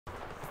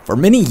For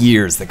many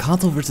years, the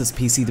console versus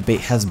PC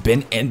debate has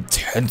been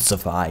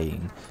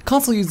intensifying.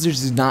 Console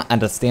users do not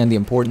understand the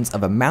importance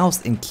of a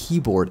mouse and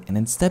keyboard and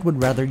instead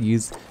would rather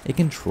use a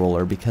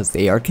controller because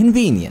they are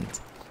convenient.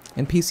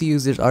 And PC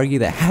users argue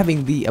that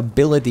having the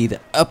ability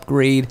to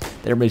upgrade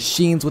their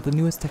machines with the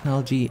newest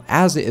technology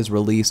as it is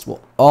released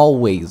will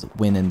always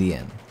win in the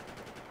end.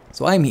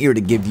 So I'm here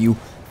to give you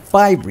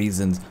 5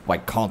 reasons why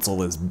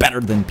console is better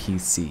than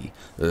PC.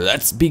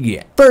 Let's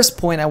begin. First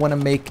point I want to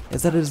make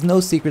is that it is no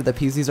secret that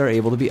PCs are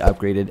able to be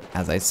upgraded,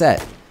 as I said,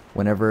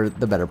 whenever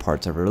the better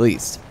parts are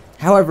released.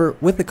 However,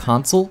 with the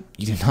console,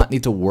 you do not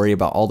need to worry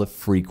about all the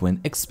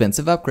frequent,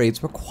 expensive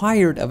upgrades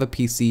required of a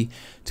PC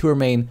to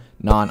remain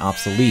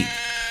non-obsolete.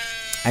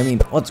 I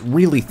mean, let's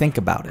really think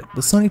about it.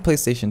 The Sony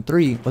PlayStation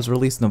 3 was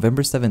released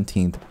November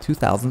 17th,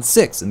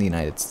 2006 in the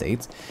United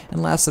States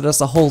and lasted us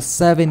a whole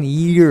 7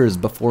 years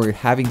before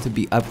having to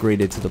be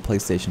upgraded to the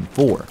PlayStation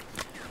 4.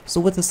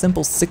 So with a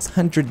simple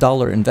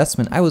 $600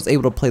 investment, I was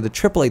able to play the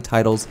AAA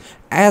titles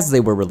as they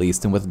were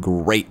released and with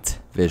great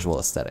visual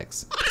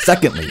aesthetics.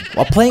 Secondly,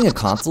 while playing a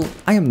console,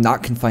 I am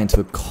not confined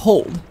to a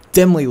cold,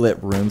 dimly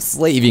lit room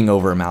slaving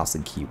over a mouse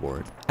and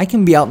keyboard. I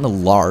can be out in a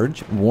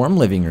large, warm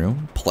living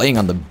room, playing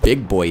on the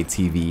big boy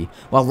TV,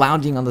 while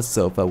lounging on the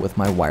sofa with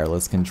my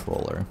wireless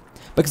controller.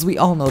 Because we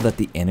all know that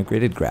the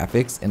integrated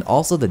graphics and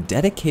also the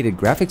dedicated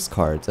graphics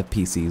cards of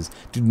PCs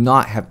do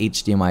not have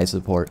HDMI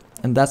support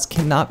and thus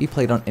cannot be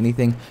played on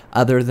anything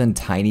other than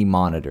tiny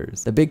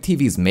monitors. The big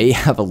TVs may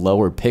have a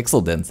lower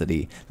pixel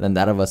density than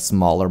that of a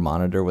smaller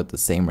monitor with the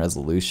same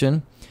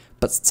resolution,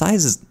 but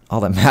size is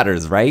all that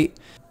matters, right?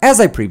 As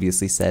I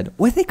previously said,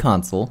 with a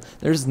console,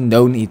 there's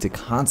no need to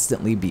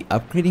constantly be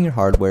upgrading your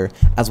hardware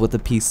as with a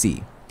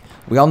PC.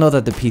 We all know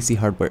that the PC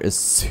hardware is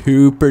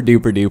super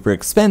duper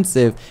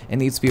expensive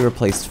and needs to be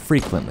replaced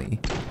frequently.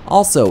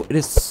 Also, it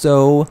is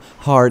so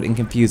hard and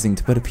confusing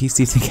to put a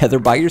PC together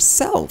by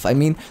yourself. I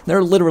mean, there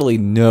are literally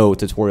no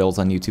tutorials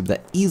on YouTube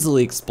that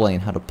easily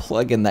explain how to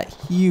plug in that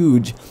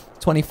huge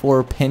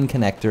 24-pin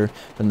connector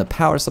from the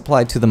power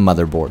supply to the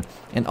motherboard.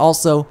 And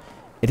also,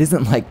 it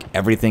isn't like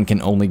everything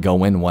can only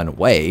go in one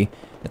way.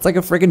 It's like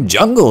a friggin'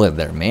 jungle in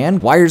there, man.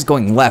 Wires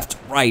going left,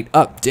 right,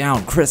 up,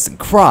 down, criss and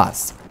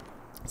cross.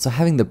 So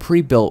having the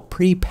pre-built,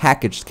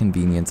 pre-packaged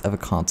convenience of a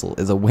console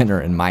is a winner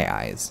in my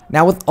eyes.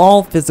 Now with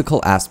all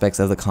physical aspects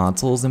of the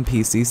consoles and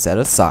PCs set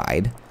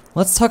aside,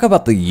 let's talk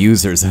about the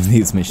users of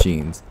these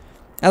machines.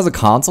 As a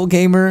console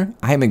gamer,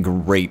 I am in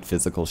great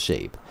physical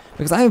shape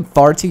because I am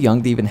far too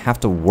young to even have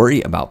to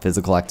worry about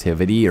physical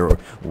activity or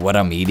what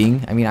I'm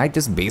eating. I mean, I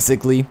just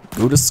basically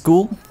go to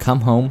school, come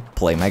home,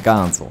 play my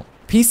console.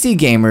 PC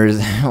gamers,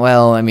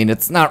 well, I mean,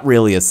 it's not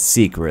really a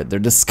secret. They're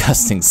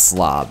disgusting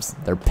slobs.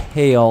 They're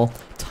pale,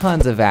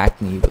 tons of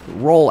acne, with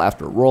roll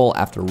after roll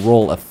after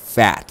roll of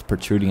fat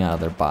protruding out of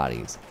their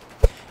bodies.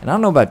 And I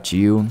don't know about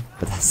you,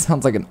 but that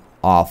sounds like an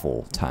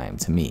awful time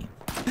to me.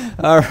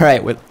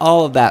 Alright, with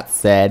all of that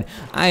said,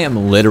 I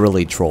am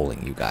literally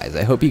trolling you guys.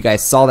 I hope you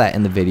guys saw that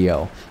in the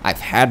video. I've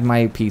had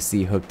my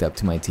PC hooked up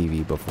to my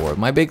TV before,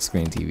 my big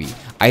screen TV.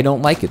 I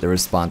don't like it. The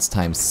response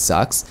time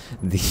sucks.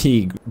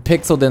 The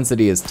pixel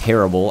density is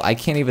terrible. I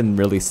can't even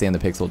really stand the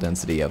pixel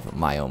density of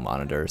my own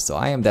monitor, so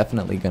I am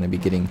definitely going to be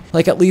getting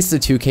like at least a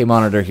 2K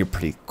monitor here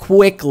pretty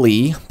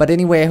quickly. But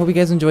anyway, I hope you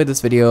guys enjoyed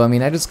this video. I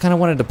mean, I just kind of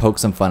wanted to poke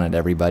some fun at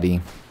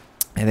everybody.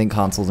 I think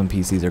consoles and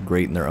PCs are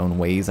great in their own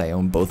ways. I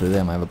own both of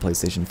them. I have a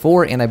PlayStation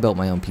 4 and I built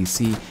my own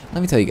PC.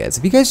 Let me tell you guys,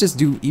 if you guys just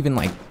do even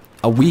like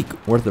a week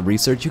worth of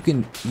research, you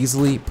can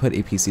easily put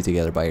a PC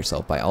together by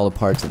yourself, buy all the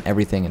parts and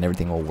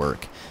everything will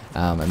work.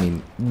 I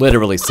mean,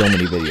 literally so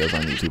many videos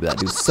on YouTube that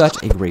do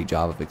such a great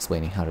job of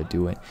explaining how to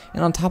do it.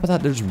 And on top of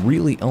that, there's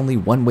really only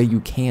one way you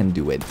can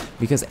do it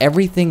because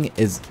everything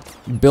is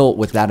built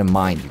with that in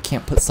mind. You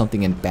can't put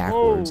something in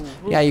backwards.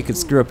 Yeah, you could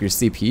screw up your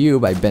CPU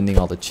by bending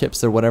all the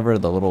chips or whatever,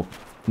 the little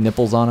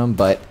nipples on them,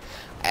 but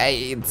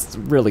it's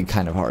really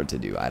kind of hard to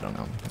do. I don't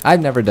know.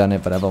 I've never done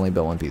it, but I've only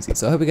built one PC.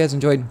 So I hope you guys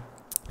enjoyed.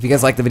 If you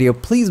guys liked the video,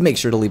 please make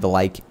sure to leave a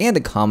like and a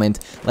comment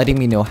letting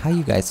me know how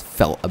you guys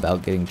felt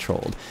about getting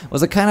trolled.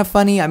 Was it kind of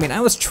funny? I mean, I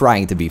was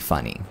trying to be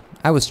funny.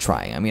 I was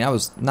trying. I mean, I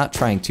was not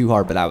trying too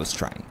hard, but I was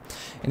trying.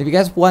 And if you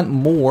guys want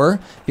more,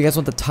 if you guys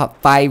want the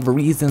top 5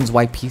 reasons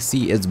why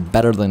PC is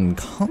better than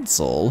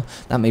console,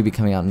 that may be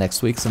coming out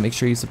next week. So make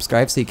sure you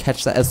subscribe so you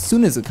catch that as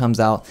soon as it comes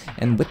out.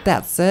 And with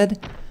that said,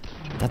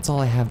 that's all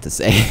I have to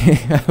say.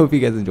 I hope you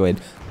guys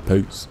enjoyed.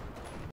 Peace.